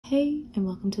Hey, and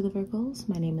welcome to the Virgos.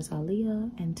 My name is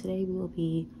Aaliyah, and today we will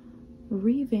be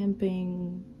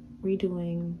revamping,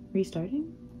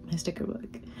 restarting my sticker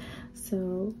book.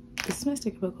 So this is my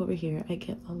sticker book over here. I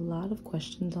get a lot of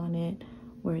questions on it,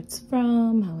 where it's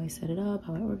from, how I set it up,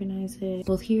 how I organize it,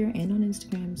 both here and on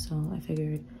Instagram. So I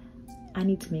figured I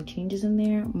need to make changes in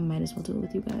there. Might as well do it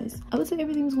with you guys. I would say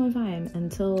everything was going fine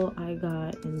until I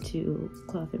got into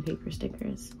cloth and paper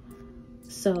stickers.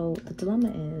 So the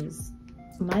dilemma is,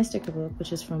 my sticker book,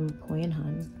 which is from Poi and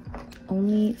Hun,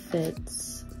 only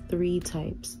fits 3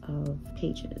 types of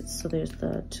pages. So there's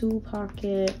the 2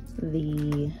 pocket,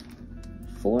 the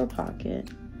 4 pocket,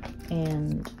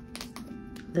 and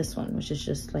this one, which is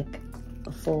just like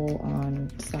a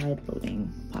full-on side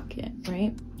loading pocket,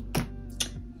 right?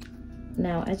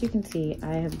 Now, as you can see,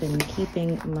 I have been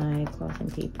keeping my cloth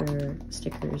and paper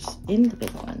stickers in the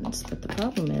big ones, but the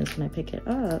problem is when I pick it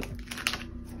up,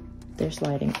 they're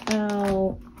sliding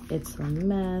out, it's a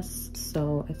mess.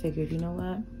 So I figured, you know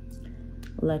what,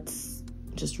 let's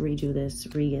just redo this,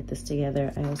 get this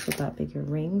together. I also got bigger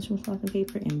rings from cloth and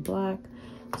paper in black.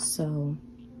 So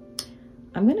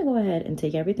I'm gonna go ahead and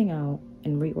take everything out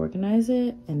and reorganize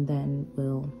it, and then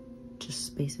we'll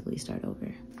just basically start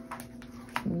over.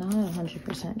 I'm not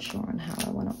 100% sure on how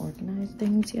I want to organize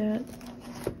things yet,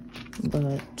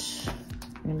 but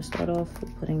I'm gonna start off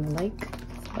with putting like.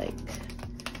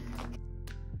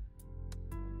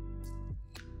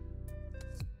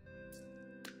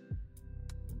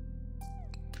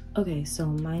 Okay, so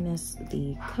minus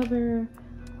the cover,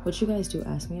 which you guys do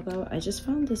ask me about. I just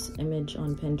found this image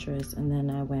on Pinterest, and then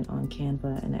I went on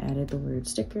Canva and I added the word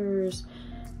stickers,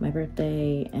 my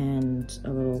birthday, and a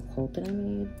little quote that I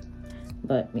made.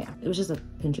 But yeah, it was just a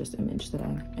Pinterest image that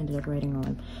I ended up writing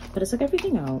on. But I took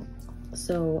everything out.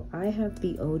 So I have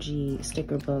the OG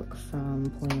sticker book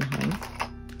from Poi and Hun,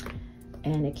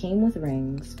 and it came with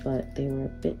rings, but they were a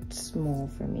bit small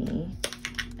for me.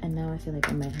 And now I feel like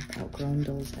I might have outgrown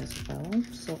those as well.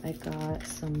 So I got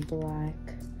some black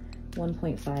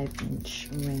 1.5-inch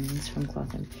rings from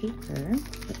cloth and paper.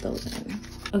 Put those in.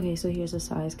 Okay, so here's a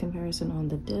size comparison on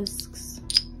the discs.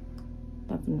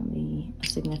 Definitely a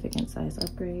significant size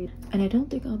upgrade. And I don't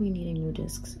think I'll be needing new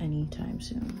discs anytime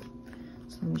soon.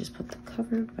 So let me just put the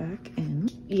cover back in.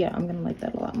 Yeah, I'm gonna like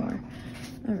that a lot more.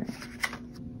 All right.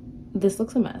 This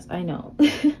looks a mess, I know.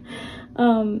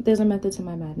 There's a method to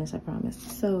my madness, I promise.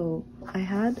 So I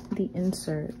had the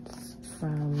inserts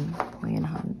from Poi and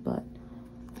Hun, but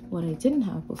what I didn't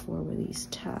have before were these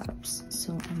tabs.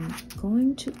 So I'm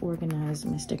going to organize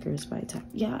my stickers by tab.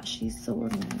 Yeah, she's so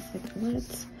organized. Like,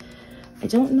 what? I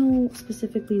don't know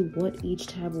specifically what each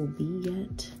tab will be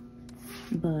yet,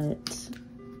 but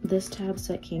this tab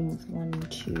set came with 1,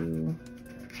 2,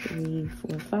 3,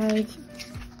 4, 5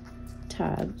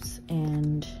 tabs,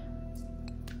 and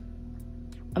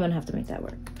I'm gonna have to make that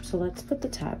work. So let's put the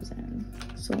tabs in.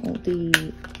 So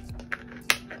the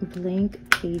blank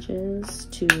pages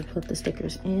to put the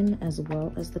stickers in, as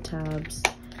well as the tabs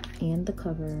and the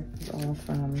cover, is all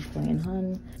from Poi and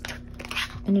Hun,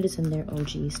 and it is in their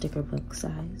OG sticker book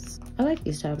size. I like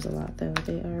these tabs a lot though.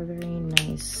 They are very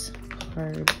nice,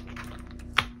 hard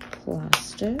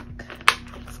plastic,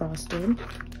 frosted.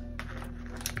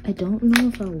 I don't know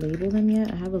if I'll label them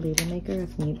yet. I have a label maker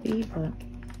if need be, but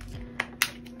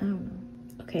I don't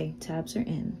know. Okay, tabs are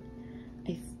in.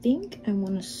 I think I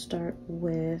want to start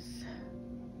with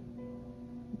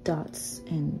dots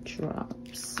and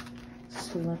drops.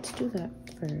 So let's do that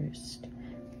first.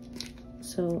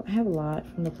 So I have a lot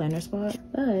from the planner spot,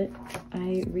 but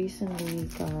I recently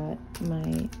got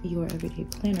my Your Everyday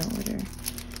Planner order.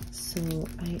 So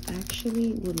I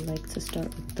actually would like to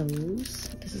start with those.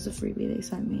 This is a freebie they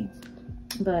sent me,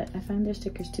 but I find their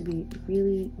stickers to be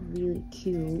really, really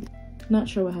cute. Not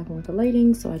sure what happened with the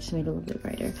lighting, so I just made it a little bit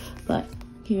brighter. But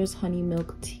here's Honey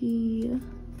Milk Tea,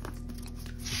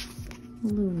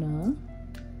 Luna,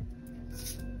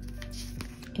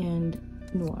 and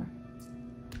Noir,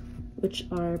 which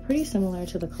are pretty similar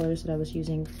to the colors that I was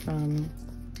using from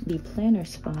the planner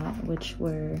spot, which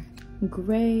were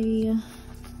gray,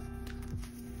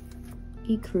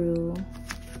 ecru,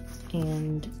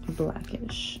 and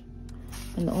blackish.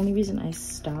 And the only reason I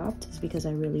stopped is because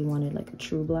I really wanted like a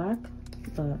true black,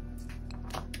 but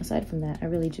aside from that, I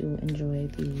really do enjoy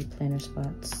the planner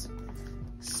spots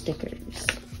stickers.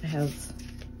 I have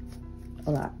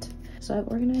a lot, so I've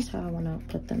organized how I want to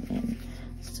put them in.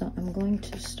 So I'm going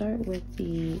to start with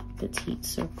the petite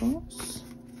circles,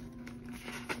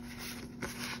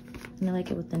 and I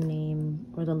like it with the name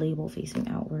or the label facing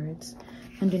outwards.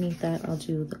 Underneath that, I'll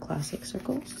do the classic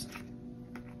circles.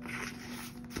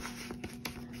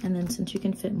 And then since you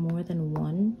can fit more than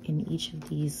one in each of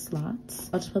these slots,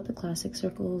 I'll just put the classic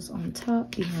circles on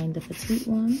top behind the petite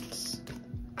ones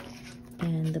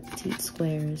and the petite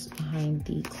squares behind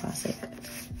the classic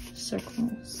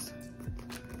circles.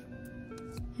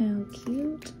 How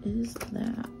cute is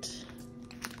that?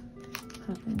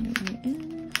 Popping it right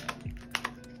in.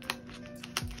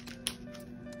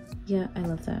 Yeah, I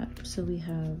love that. So we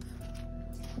have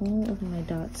all of my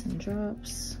dots and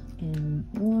drops in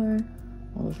War,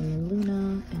 all of them in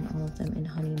Luna, and all of them in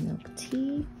Honey Milk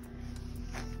Tea.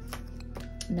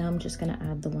 Now I'm just gonna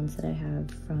add the ones that I have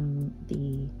from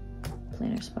the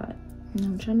planner spot. Now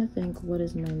I'm trying to think what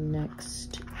is my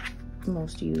next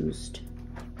most used.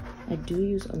 I do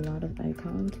use a lot of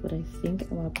icons, but I think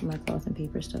I want to put my cloth and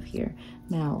paper stuff here.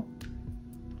 Now,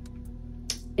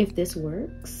 if this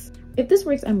works,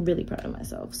 I'm really proud of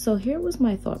myself. So here was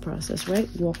my thought process, right?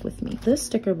 Walk with me. This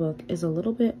sticker book is a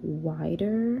little bit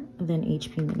wider than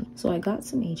HP Mini. So I got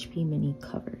some HP Mini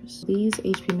covers. These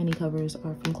HP Mini covers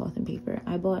are from Cloth and Paper.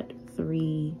 I bought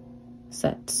 3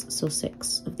 sets, so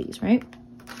 6 of these, right?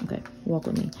 Okay, walk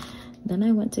with me. Then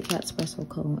I went to Catspresso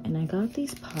Co. and I got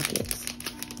these pockets.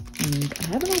 And I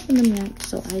haven't opened them yet,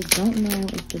 so I don't know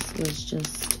if this was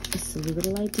just a silly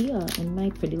little idea in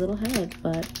my pretty little head,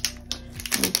 but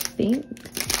I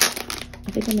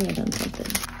think I may have done something.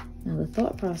 Now the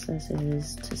thought process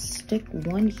is to stick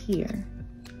one here,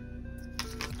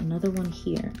 another one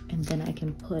here, and then I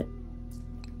can put,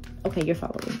 okay, you're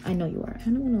following, I know you are. I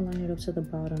kind of want to line it up to the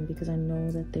bottom because I know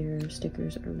that their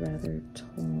stickers are rather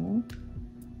tall,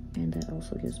 and that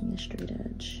also gives me a straight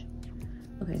edge.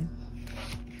 Okay,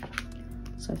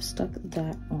 so I've stuck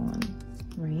that on,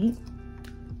 right?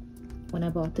 When I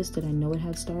bought this, did I know it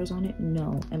had stars on it?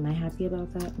 No. Am I happy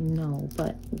about that? No,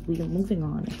 but we're moving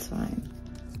on, it's fine.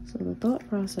 So the thought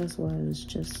process was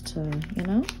just to, you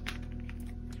know,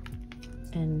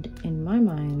 and in my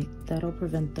mind, that'll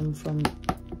prevent them from,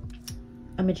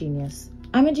 I'm a genius.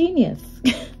 I'm a genius.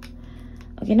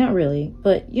 Okay, not really,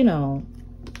 but you know,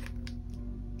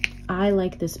 I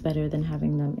like this better than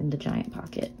having them in the giant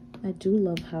pocket. I do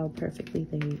love how perfectly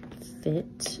they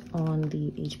fit on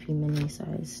the HP Mini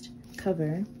sized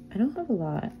cover. I don't have a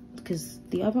lot because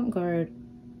the Avant-Garde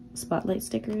spotlight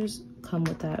stickers come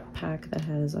with that pack that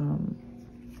has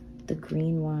the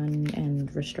green one and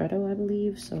ristretto, I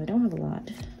believe, so I don't have a lot.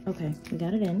 Okay, we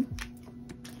got it in,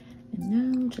 and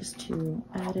now just to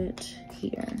add it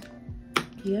here.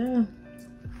 Yeah,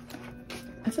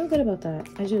 I feel good about that.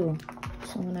 I do.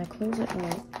 So when I close it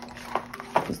up,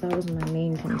 because that was my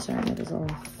main concern, it was all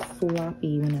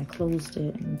floppy when I closed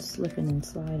it and slipping and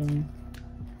sliding.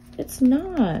 It's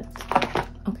not.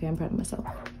 Okay, I'm proud of myself.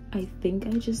 I think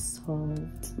I just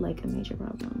solved like a major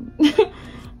problem.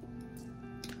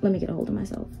 Let me get a hold of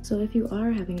myself. So if you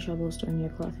are having trouble storing your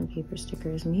cloth and paper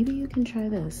stickers, maybe you can try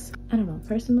this. I don't know,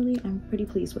 personally, I'm pretty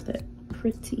pleased with it.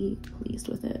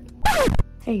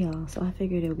 Hey y'all, so I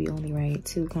figured it would be only right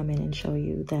to come in and show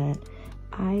you that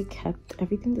I kept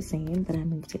everything the same, but I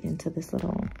moved it into this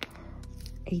little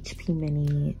HP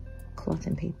Mini cloth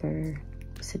and paper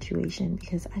situation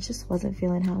because I just wasn't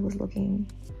feeling how it was looking.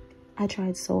 I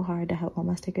tried so hard to have all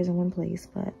my stickers in one place,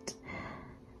 but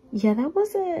yeah, that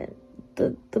wasn't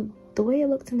the way it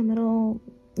looked in the middle.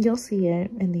 You'll see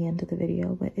it in the end of the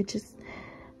video, but it just,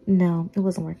 no, it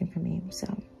wasn't working for me. So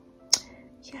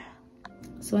yeah,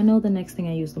 so I know the next thing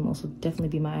I use the most will definitely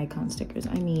be my icon stickers.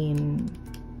 I mean,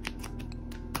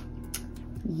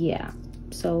 yeah,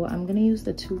 so I'm gonna use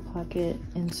the 2 pocket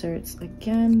inserts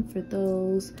again for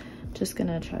those. Just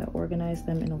gonna try to organize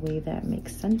them in a way that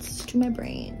makes sense to my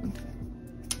brain.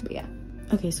 But yeah,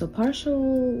 okay, so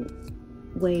partial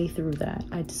way through that,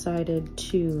 I decided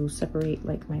to separate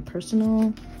like my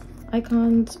personal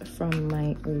icons from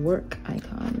my work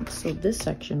icons. So this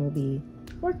section will be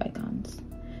work icons,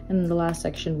 and the last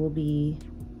section will be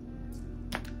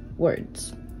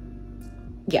words.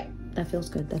 Yeah, that feels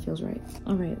good, that feels right.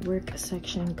 All right, work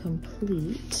section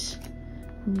complete.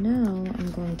 Now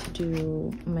I'm going to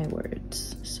do my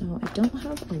words. So I don't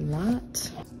have a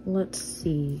lot. Let's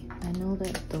see. I know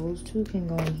that those 2 can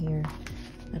go in here.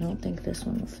 I don't think this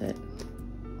one will fit.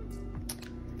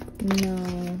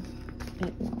 No,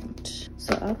 it won't.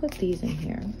 So I'll put these in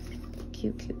here.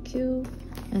 Cute, cute, cute.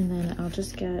 And then I'll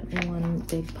just get one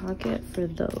big pocket for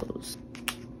those.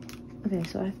 Okay,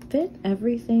 so I fit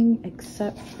everything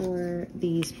except for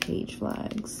these page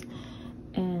flags.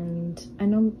 And I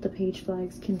know the page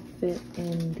flags can fit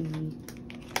in the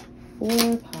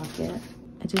 4 pocket.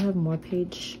 I do have more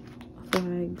page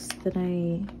flags that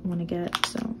I want to get,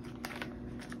 so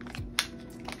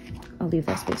I'll leave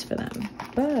that space for them.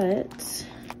 But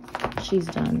she's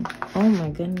done. Oh my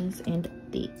goodness. And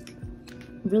thick.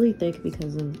 Really thick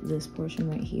because of this portion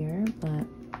right here, but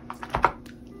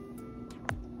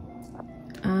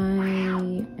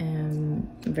I am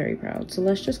very proud. So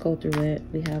let's just go through it.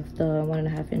 We have the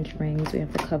 1.5 inch rings, we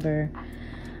have the cover.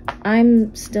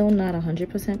 I'm still not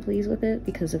 100% pleased with it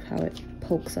because of how it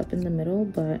pokes up in the middle,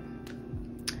 but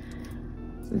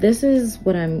this is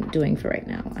what I'm doing for right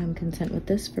now. I'm content with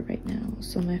this for right now.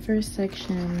 So my first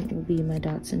section will be my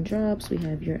dots and drops. We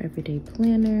have your everyday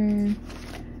planner,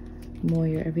 more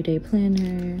your everyday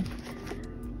planner,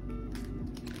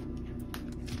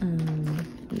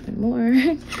 even more.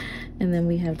 And then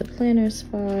we have the planner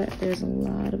spot. There's a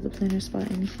lot of the planner spot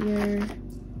in here.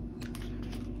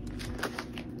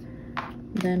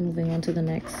 Then moving on to the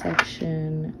next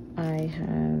section, I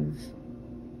have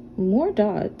more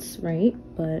dots, right?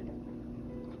 But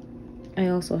I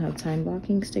also have time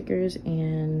blocking stickers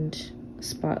and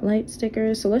spotlight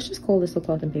stickers. So let's just call this the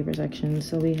cloth and paper section.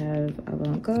 So we have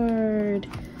avant-garde,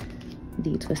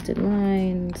 the twisted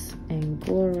lines,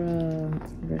 angora,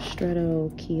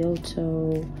 ristretto,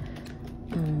 kyoto,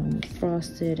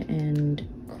 frosted and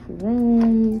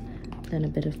chrome, then a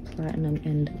bit of platinum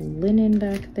and linen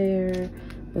back there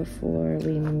before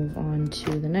we move on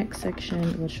to the next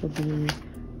section, which will be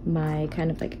my kind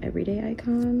of like everyday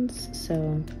icons.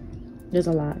 So there's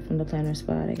a lot from the planner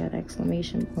spot. I got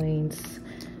exclamation points,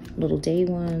 little day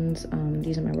ones.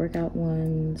 These are my workout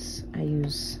ones. I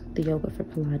use the yoga for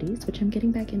Pilates, which I'm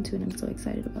getting back into and I'm so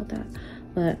excited about that.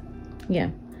 But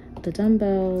yeah, the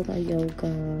dumbbell, the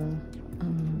yoga,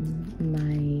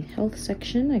 my health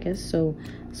section, I guess. So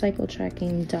cycle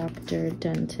tracking, doctor,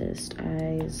 dentist,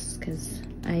 eyes, because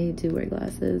I do wear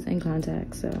glasses and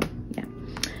contacts, so yeah.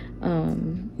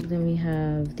 Then we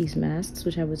have these masks,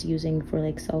 which I was using for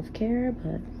like self-care,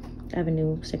 but I have a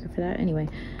new sticker for that. Anyway,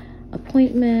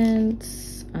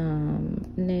 appointments,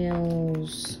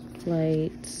 nails,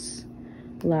 flights,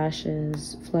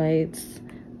 lashes, flights.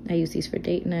 I use these for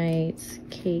date nights,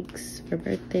 cakes for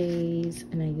birthdays,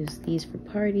 and I use these for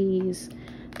parties.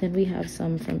 Then we have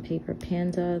some from Paper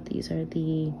Panda. These are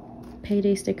the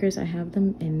payday stickers. I have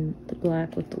them in the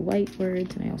black with the white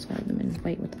words, and I also have them in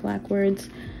white with the black words.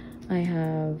 I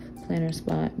have planner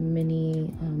spot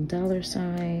mini dollar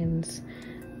signs.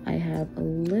 I have a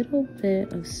little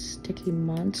bit of Sticky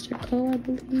Monster Co, I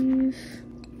believe.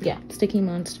 Yeah, Sticky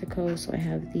Monster Co. So I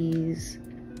have these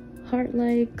heart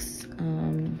likes,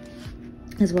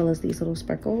 as well as these little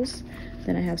sparkles.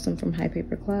 Then I have some from High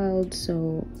Paper Cloud.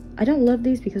 So I don't love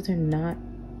these because they're not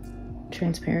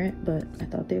transparent, but I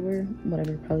thought they were.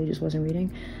 Whatever, probably just wasn't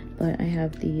reading. But I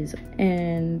have these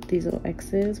and these little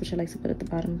X's, which I like to put at the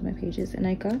bottom of my pages. And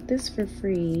I got this for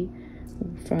free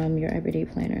from your everyday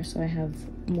planner, so I have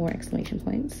more exclamation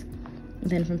points.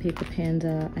 Then from Paper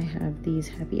Panda, I have these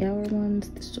happy hour ones.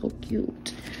 They're so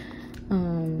cute.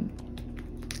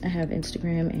 I have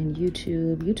Instagram and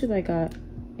YouTube. YouTube I got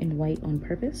in white on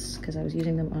purpose because I was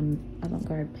using them on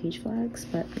avant-garde page flags,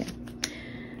 but yeah.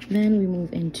 Then we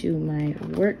move into my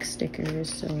work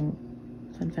stickers. So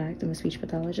fun fact, I'm a speech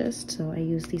pathologist, so I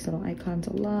use these little icons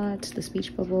a lot. The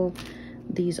speech bubble,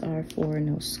 these are for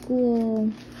no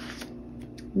school,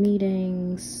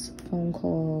 meetings, phone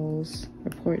calls,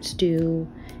 reports due,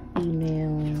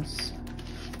 emails,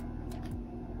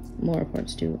 more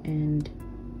reports due, and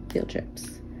field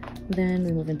trips. Then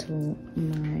we move into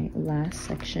my last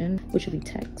section, which will be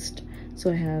text.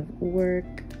 So I have work.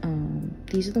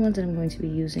 These are the ones that I'm going to be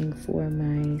using for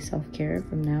my self-care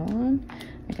from now on.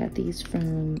 I got these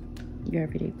from your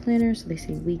everyday planner, so they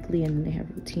say weekly and they have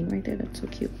routine right there. That's so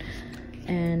cute.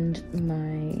 And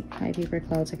my High Paper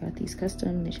Clouds, I got these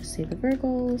custom. They just say the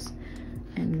Virgos.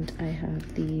 And I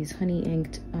have these honey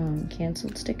inked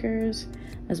canceled stickers,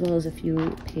 as well as a few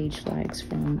page flags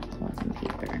from Cloth and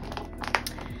Paper.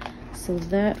 So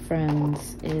that,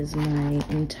 friends, is my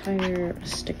entire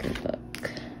sticker book.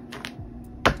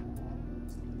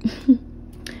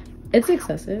 It's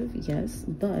excessive, yes,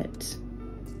 but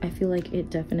I feel like it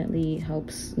definitely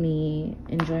helps me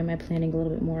enjoy my planning a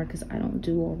little bit more because I don't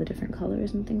do all the different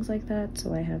colors and things like that.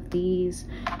 So I have these,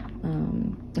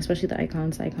 especially the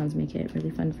icons. The icons make it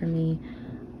really fun for me.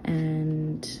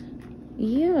 And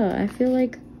yeah, I feel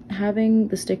like having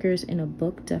the stickers in a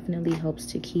book definitely helps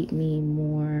to keep me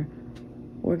more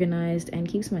organized and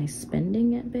keeps my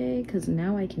spending at bay because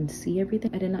now I can see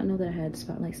everything. I did not know that I had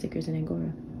spotlight stickers in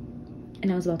Angora,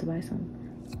 and I was about to buy some.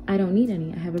 I don't need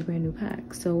any. I have a brand new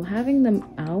pack. So having them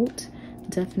out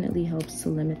definitely helps to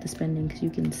limit the spending because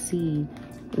you can see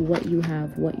what you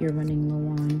have, what you're running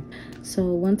low on. So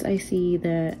once I see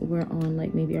that we're on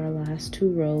like maybe our last 2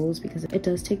 rows, because it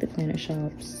does take the planner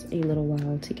shops a little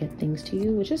while to get things to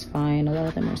you, which is fine. A lot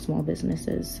of them are small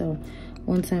businesses. So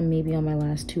once I'm maybe on my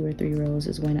last 2 or 3 rows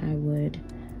is when I would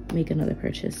make another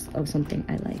purchase of something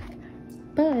I like.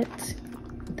 But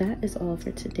that is all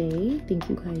for today. Thank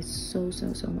you guys so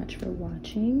much for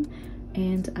watching,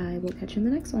 and I will catch you in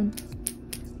the next one.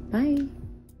 Bye.